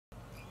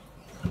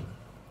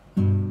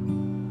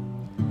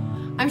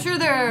I'm sure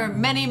there are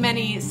many,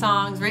 many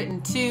songs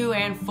written to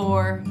and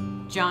for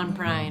John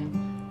Prine,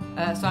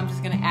 so I'm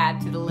just going to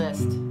add to the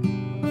list.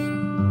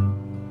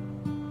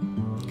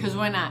 Because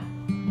why not?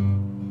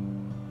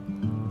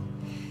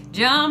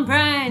 John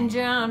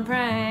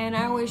Prine,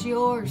 I wish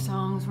your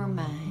songs were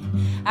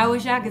mine. I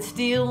wish I could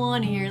steal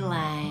one of your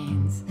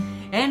lines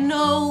and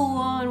no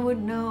one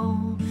would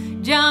know.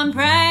 John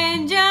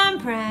Prine,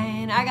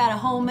 I got a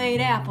homemade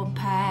apple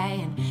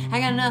pie and I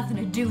got nothing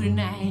to do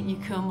tonight. You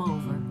come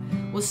over,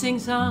 we'll sing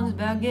songs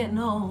about getting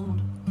old.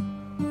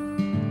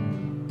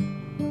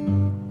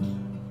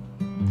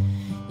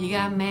 You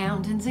got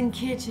mountains and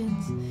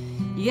kitchens,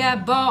 you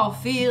got ball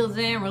fields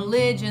and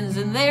religions,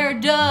 and there are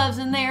doves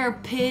and there are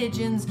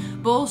pigeons,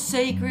 both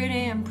sacred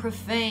and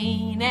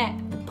profane,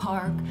 at the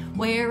park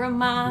where a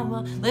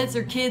mama lets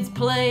her kids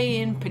play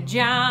in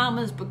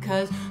pajamas,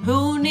 because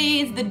who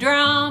needs the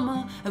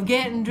drama of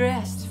getting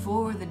dressed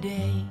for the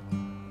day?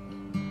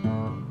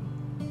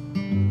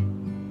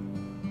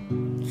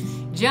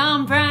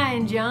 John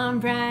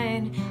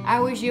Prine, I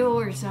wish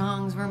your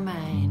songs were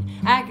mine.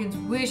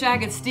 Wish I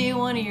could steal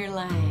one of your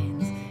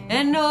lines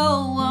and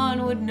no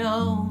one would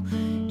know.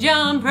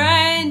 John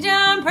Prine,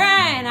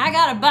 I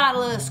got a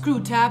bottle of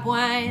screw-top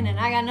wine and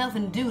I got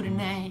nothing to do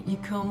tonight. You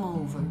come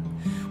over,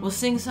 we'll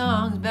sing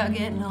songs about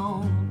getting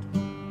old.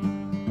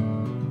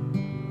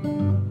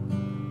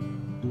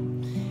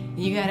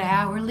 You got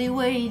hourly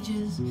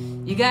wages,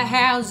 you got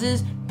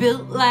houses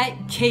built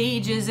like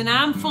cages, and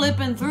I'm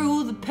flipping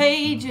through the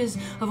pages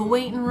of a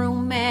waiting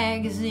room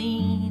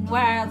magazine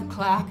while the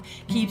clock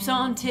keeps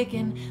on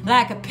ticking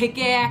like a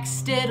pickaxe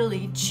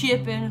steadily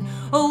chipping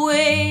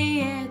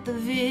away at the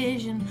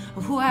vision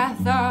of who I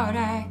thought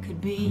I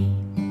could be.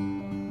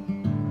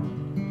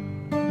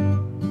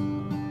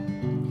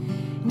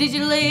 Did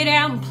you lay it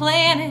out and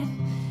plan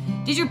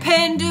it? Did your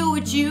pen do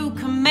what you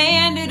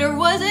commanded, or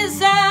was it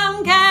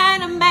some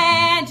kind of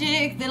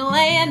magic that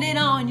landed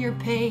on your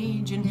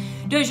page? And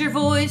does your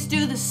voice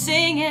do the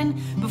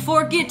singing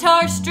before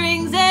guitar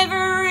strings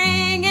ever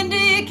ring? And do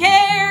you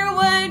care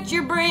what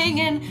you're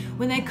bringing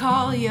when they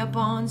call you up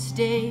on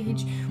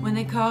stage? When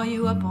they call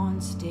you up on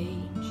stage?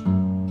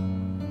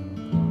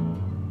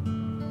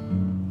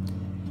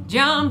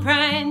 John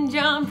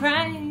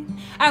Prine,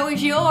 I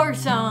wish your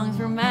songs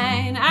were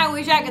mine. I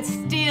wish I could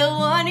steal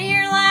one of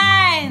your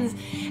lines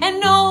and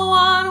no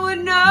one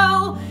would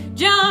know.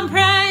 John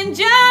Prine,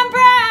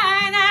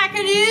 I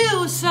could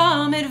use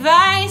some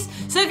advice.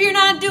 So if you're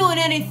not doing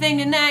anything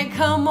tonight,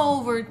 come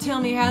over, tell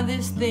me how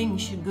this thing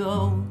should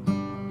go.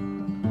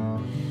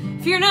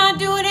 If you're not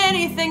doing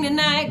anything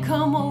tonight,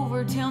 come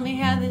over, tell me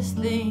how this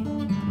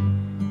thing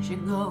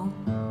should go.